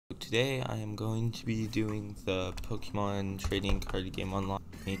today I am going to be doing the Pokemon trading card game online.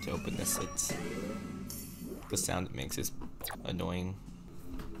 I need to open this, the sound it makes is annoying.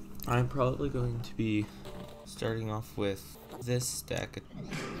 I'm probably going to be starting off with this deck.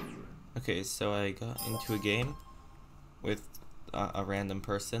 Okay, so I got into a game with a random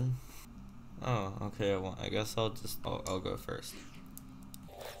person. Oh, okay, I guess I'll go first.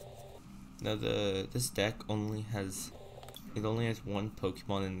 Now this deck only has one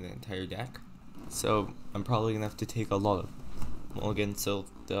Pokemon in the entire deck, so I'm probably gonna have to take a lot of mulligans. So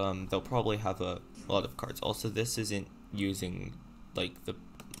they'll probably have a lot of cards. Also, this isn't using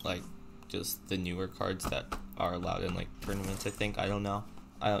just the newer cards that are allowed in tournaments. I don't know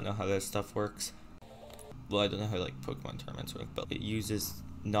how that stuff works. Well, I don't know how Pokemon tournaments work, but it uses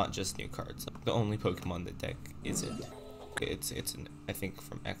not just new cards. The only Pokemon the deck isn't. It's I think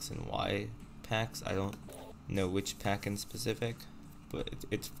from X and Y packs. I don't know which pack in specific, but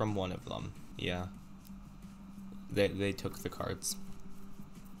it's from one of them. Yeah, they took the cards.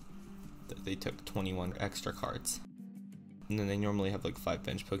 They took 21 extra cards, and then they normally have 5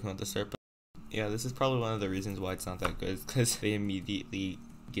 bench Pokemon to start. But yeah, this is probably one of the reasons why it's not that good, because they immediately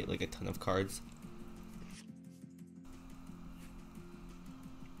get a ton of cards.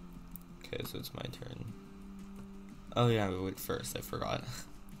 Okay, so it's my turn. Oh yeah, wait, first, I forgot.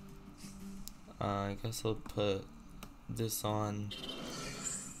 I guess I'll put this on.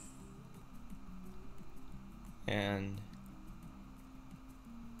 And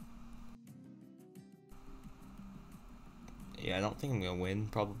yeah, I don't think I'm gonna win,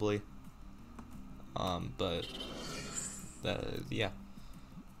 probably. But yeah.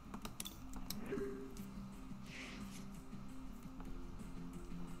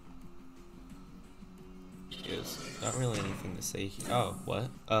 There's not really anything to say here. Oh, what?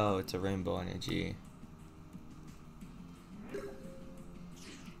 Oh, it's a rainbow energy.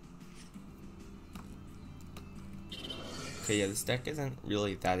 Okay, yeah, this deck isn't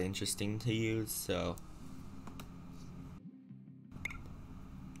really that interesting to use, so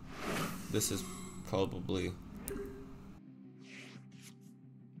this is probably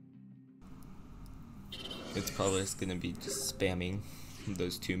just gonna be just spamming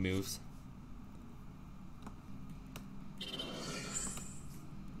those 2 moves.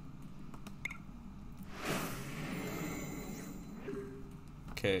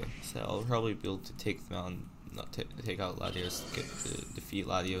 Okay, so I'll probably be able to take them on, not take out Latios, get to defeat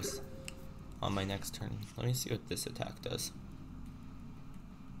Latios on my next turn. Let me see what this attack does.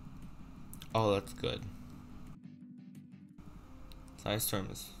 Oh, that's good. Ice Storm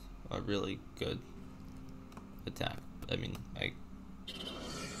is a really good attack. I mean,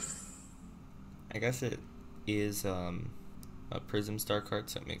 I guess it is a Prism Star card,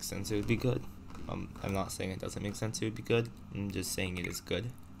 so it makes sense it would be good. I'm not saying it doesn't make sense it would be good, I'm just saying it is good.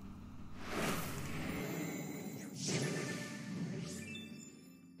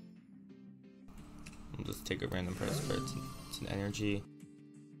 I'll just take a random price card, it's an energy.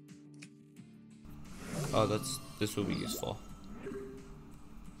 Oh, this will be useful.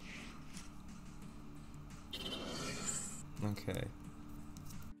 Okay.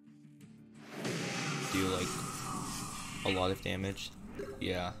 Do a lot of damage?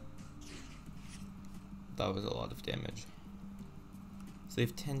 Yeah. That was a lot of damage. So they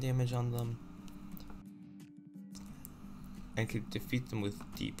have 10 damage on them. I could defeat them with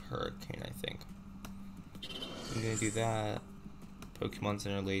Deep Hurricane, I think. I'm gonna do that. Pokemon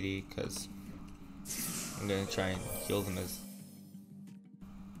Center Lady, because I'm gonna try and heal them as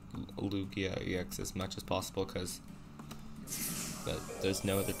Lugia EX as much as possible, because there's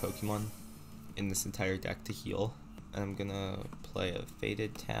no other Pokemon in this entire deck to heal. And I'm gonna play a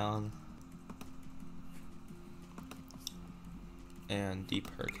Faded Town and Deep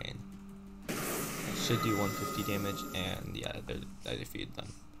Hurricane. I should do 150 damage, and yeah, I defeated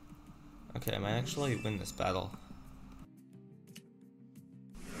them. Okay, I might actually win this battle.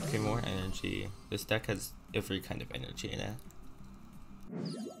 Okay, more energy. This deck has every kind of energy in it.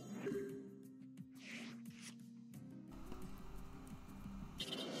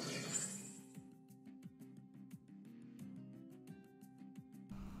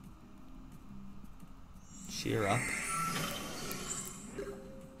 Cheer up.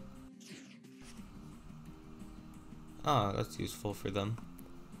 Oh, that's useful for them.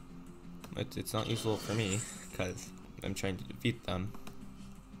 It's not useful for me, because I'm trying to defeat them.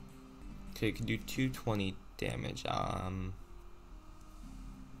 Okay, I can do 220 damage.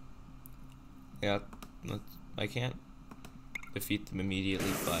 Yeah, I can't defeat them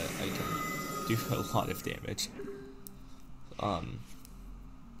immediately, but I can do a lot of damage.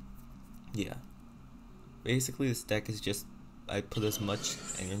 Yeah. Basically, this deck is just I put as much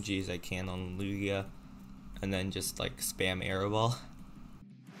energy as I can on Lugia, and then just like spam Arrow Ball.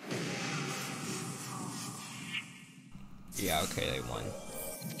 Yeah, okay, they won.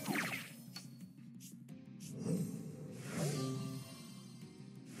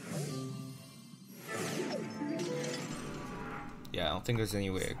 Yeah, I don't think there's any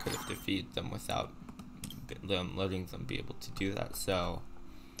way I could have defeated them without them letting them be able to do that, so...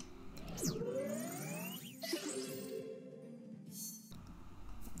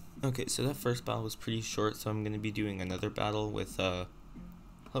 Okay, so that first battle was pretty short, so I'm going to be doing another battle with a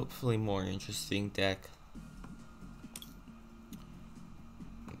hopefully more interesting deck.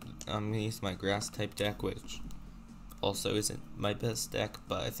 I'm going to use my grass type deck, which also isn't my best deck,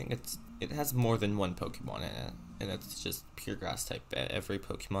 but I think it has more than one Pokemon in it, and it's just pure grass type. Every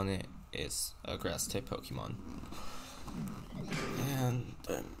Pokemon in it is a grass type Pokemon. And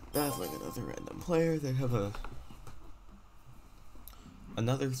I'm battling another random player. They have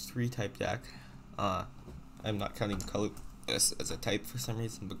another 3 type deck. I'm not counting colorless as a type for some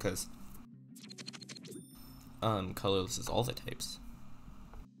reason, because colorless is all the types,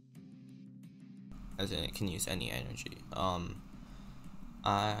 as in it can use any energy.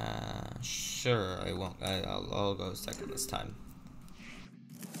 Sure, I won't. I'll go second this time.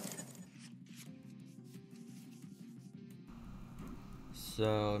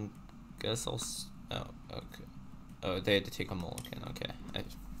 So, guess I'll. Oh, okay. Oh, they had to take a mulligan. Okay.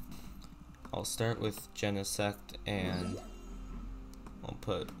 I'll start with Genesect, and I'll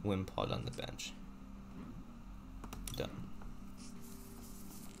put Wimpod on the bench. Done.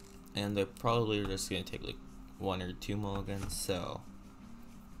 And they're probably just gonna take like 1 or 2 mulligans, so.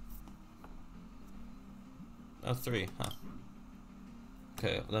 Oh, 3, huh?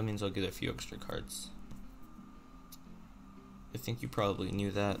 Okay, well, that means I'll get a few extra cards. I think you probably knew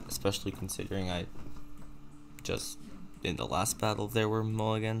that, especially considering I just, in the last battle there were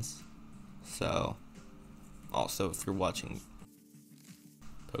mulligans. So, also if you're watching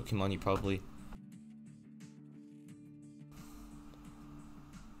Pokemon, you probably...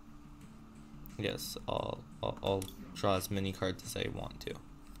 Yes, I'll draw as many cards as I want to.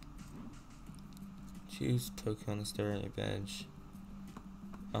 Choose Pokemon to start on your bench.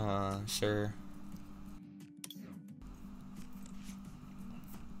 Sure.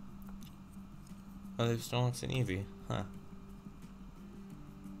 Oh, there's Snorlax and Eevee, huh?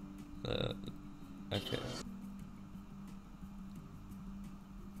 Okay.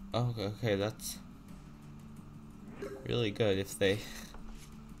 Oh, okay, that's really good if they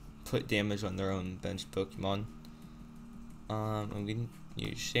put damage on their own bench Pokemon. I'm gonna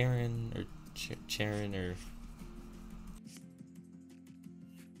use Sharon or Charon or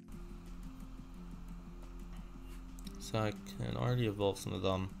so I can already evolve some of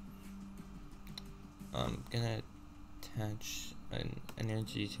them. I'm gonna attach an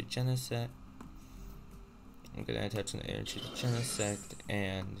energy to Genesect. I'm gonna attach an energy to Genesect,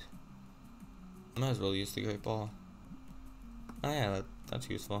 and I might as well use the Great Ball. Oh yeah, that's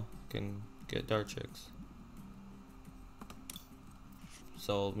useful. Can get Dartrix.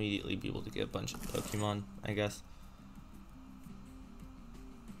 So I'll immediately be able to get a bunch of Pokemon, I guess.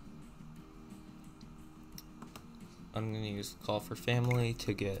 I'm gonna use Call for Family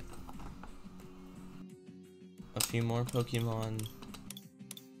to get a few more Pokemon.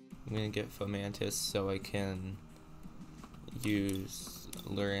 I'm gonna get Fomantis so I can use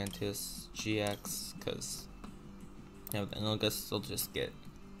Lurantis GX, because then I guess I'll just get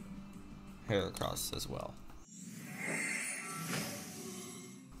Heracross as well.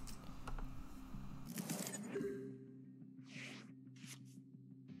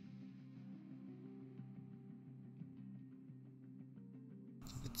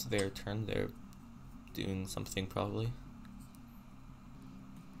 It's their turn, they're doing something probably.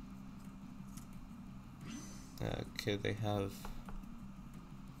 Okay, they have...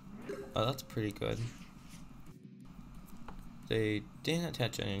 Oh, that's pretty good. They didn't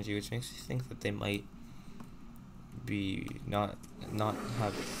attach energy, which makes me think that they might be not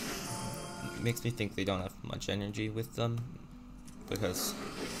have... Makes me think they don't have much energy with them, because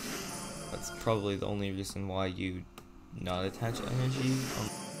that's probably the only reason why you not attach energy.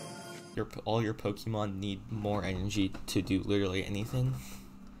 All your Pokemon need more energy to do literally anything.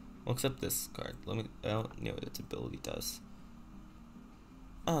 Well, except this card. I don't know what its ability does.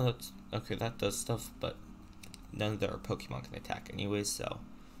 Oh, that's okay. That does stuff, but none of their Pokemon can attack anyways, so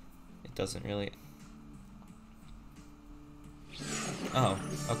it doesn't really. Oh,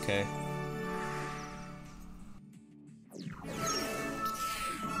 okay.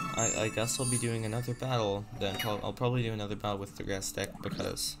 I guess I'll be doing another battle then. I'll probably do another battle with the grass deck,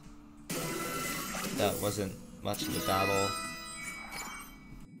 because that wasn't much of a battle.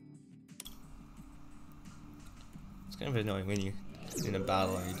 kind of annoying when you in a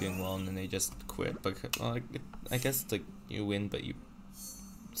battle and you're doing well and then they just quit. But well, I guess like you win, but you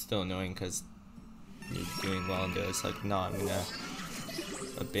still annoying because you're doing well and they're just like, no, I'm gonna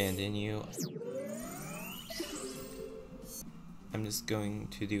abandon you. I'm just going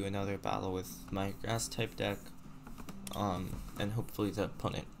to do another battle with my grass type deck, and hopefully the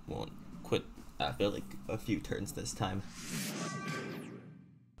opponent won't quit after like a few turns this time.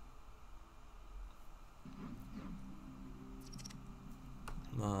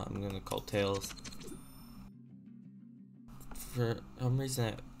 I'm gonna call Tails. For some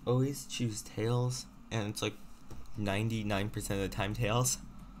reason I always choose Tails, and it's like 99% of the time Tails.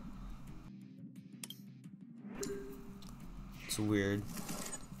 It's weird,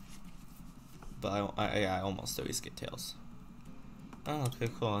 but I almost always get Tails. Oh, okay,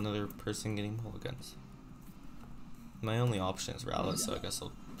 cool, another person getting mulligans. My only option is Rowlet, so I guess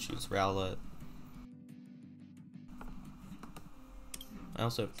I'll choose Rowlet. I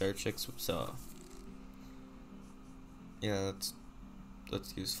also have Dirt Chicks, so yeah,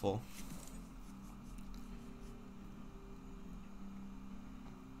 that's useful.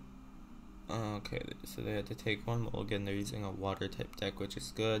 Okay, so they had to take one mulligan. They're using a water type deck, which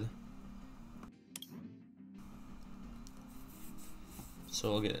is good.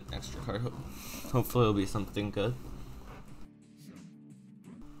 So I'll get an extra card. Hopefully it'll be something good.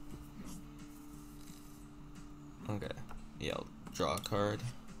 Okay, yeah, I'll draw a card.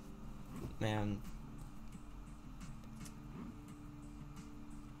 Man.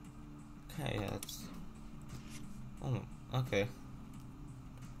 Okay, yeah, it's... Oh, okay.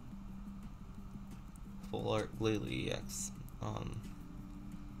 Full Art Lily EX.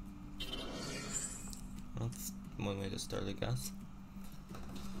 That's one way to start, I guess.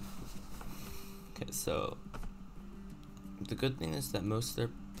 Okay, so the good thing is that most of their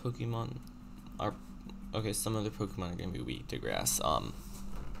Pokemon are okay. Some of their Pokemon are gonna be weak to grass.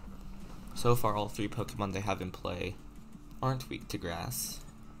 So far, all 3 Pokemon they have in play aren't weak to grass.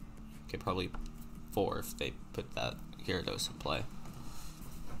 Okay, probably 4 if they put that Gyarados in play.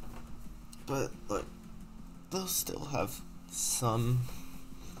 But like, they'll still have some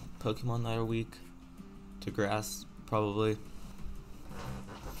Pokemon that are weak to grass, probably.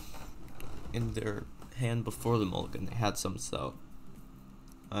 In their hand before the mulligan, they had some, so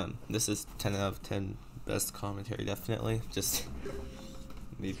this is 10 out of 10 best commentary, definitely. Just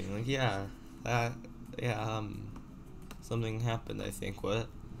me being like, yeah, something happened, I think. What?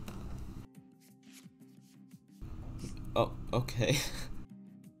 Oh, okay.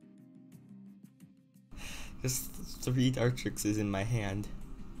 Just 3 Dartrixes in my hand.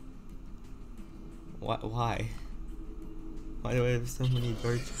 Why? Why do I have so many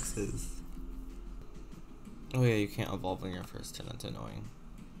Dartrixes? Oh yeah, you can't evolve on your first turn, that's annoying.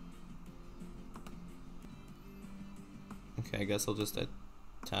 Okay, I guess I'll just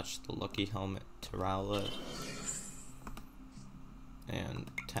attach the Lucky Helmet to Rowlet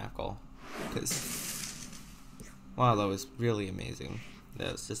and tackle, because wow, that was really amazing.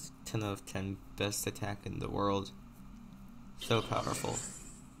 That was just 10 out of 10 best attack in the world. So powerful.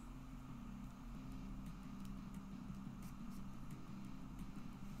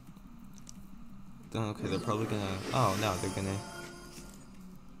 Okay, they're probably gonna... Oh, no, they're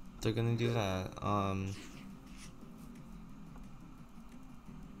gonna do that.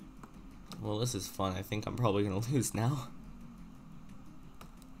 Well, this is fun. I think I'm probably gonna lose now.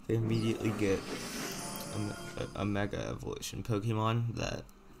 They immediately get a Mega Evolution Pokemon that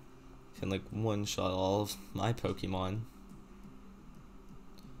can, like, one-shot all of my Pokemon.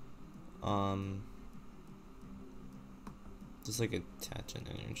 Just like attach an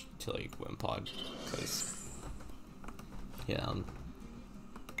energy to like Wimpod, because yeah.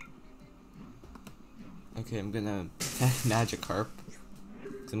 Okay, I'm gonna attack Magikarp,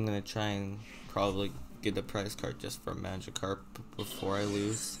 because I'm gonna try and probably get a prize card just for Magikarp before I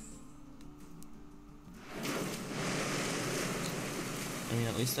lose. I mean,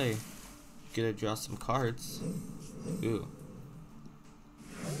 at least I get to draw some cards. Ooh.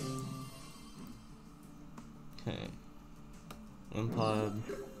 Okay. Wimpod,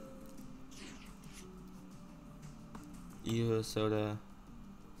 Evo Soda,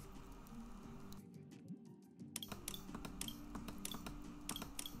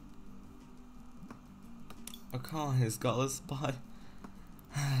 oh come on, his Gallespod.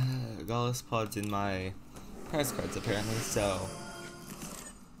 Gallispod's in my prize cards apparently, so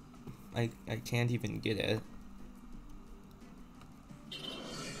I can't even get it.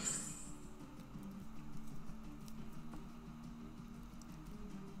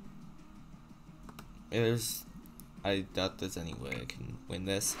 I doubt there's any way I can win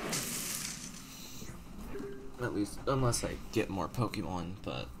this. At least, unless I get more Pokemon,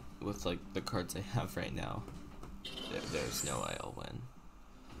 but with like the cards I have right now, there's no way I'll win.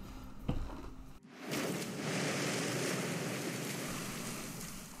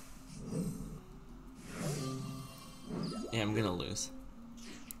 Yeah, I'm gonna lose.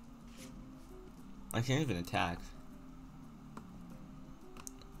 I can't even attack.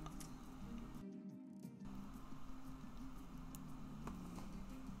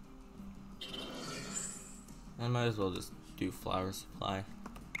 I might as well just do Flower Supply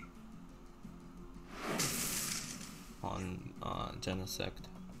on Genesect.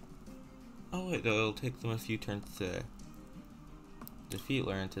 Oh wait, though it'll take them a few turns to defeat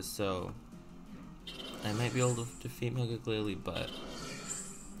Lurantis, so I might be able to defeat Mega Glalie, but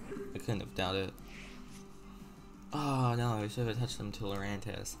I couldn't have doubted it. Oh no, I should have attached them to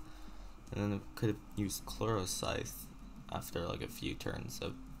Lurantis, and then I could have used Chloros Scythe after like a few turns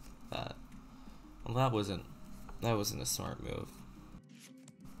of that. Well, that wasn't a smart move.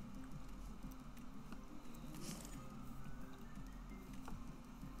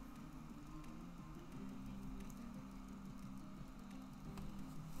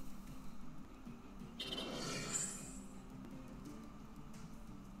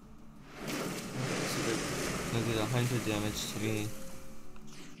 So they did 100 damage to me.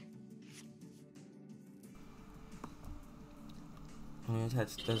 I'm gonna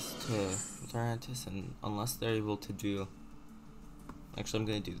attach this to Lurantis, and unless they're able to do... Actually, I'm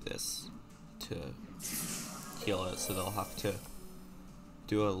gonna do this to heal it, so they'll have to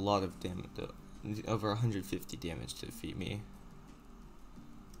do a lot of damage, over 150 damage to defeat me.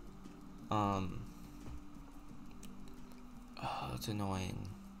 Oh, it's annoying.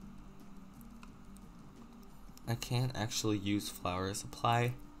 I can't actually use Flower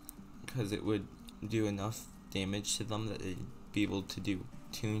Supply because it would do enough damage to them that they'd be able to do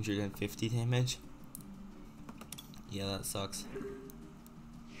 250 damage. Yeah, that sucks.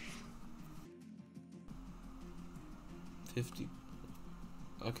 50.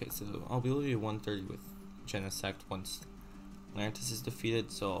 Okay, so I'll be able to do 130 with Genesect once Lurantis is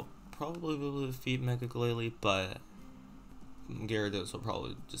defeated, so I'll probably be able to defeat Mega Glalie, but Gyarados will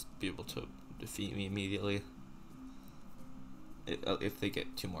probably just be able to defeat me immediately. If they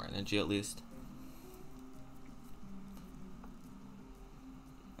get 2 more energy at least.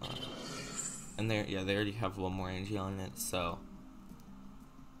 And they already have 1 more energy on it, so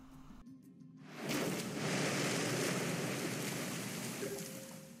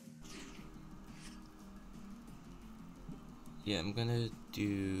yeah, I'm gonna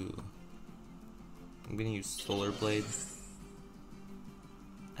use Solar Blade.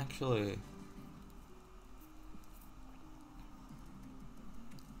 Actually,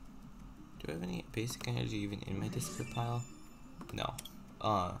 do I have any basic energy even in my discard pile? No.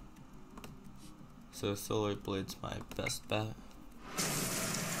 So Solar Blade's my best bet.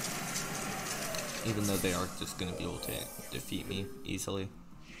 Even though they are just gonna be able to defeat me easily.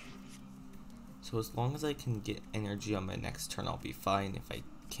 So as long as I can get energy on my next turn, I'll be fine. If I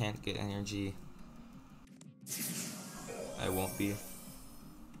can't get energy, I won't be.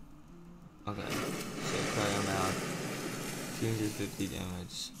 Okay, so Cryo out. 250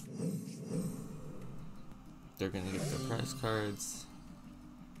 damage. They're gonna get their prize cards.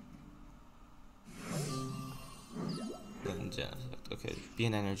 Then Genesect. Okay, be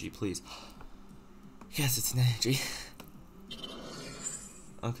an energy, please. Yes, it's an energy.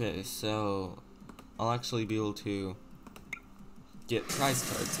 Okay, so I'll actually be able to get prize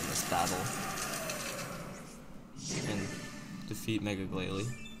cards in this battle and defeat Mega Glalie.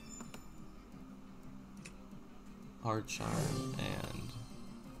 Hard Charm and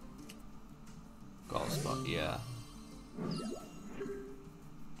Gallspot, yeah.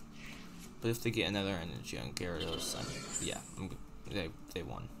 But if they get another energy on Gyarados, yeah, they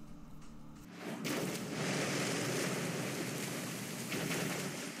won.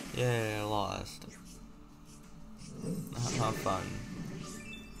 Yay, I lost. How fun.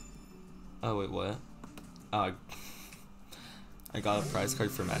 Oh wait, what? Oh, I got a prize card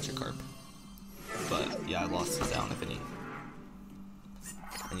for Magikarp. But yeah, I lost because I don't have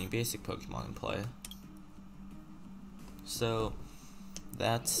any basic Pokemon in play. So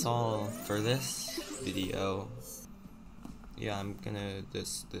that's all for this video. Yeah, I'm gonna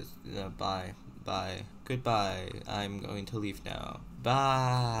bye, goodbye. I'm going to leave now.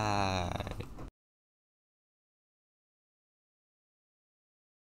 Bye.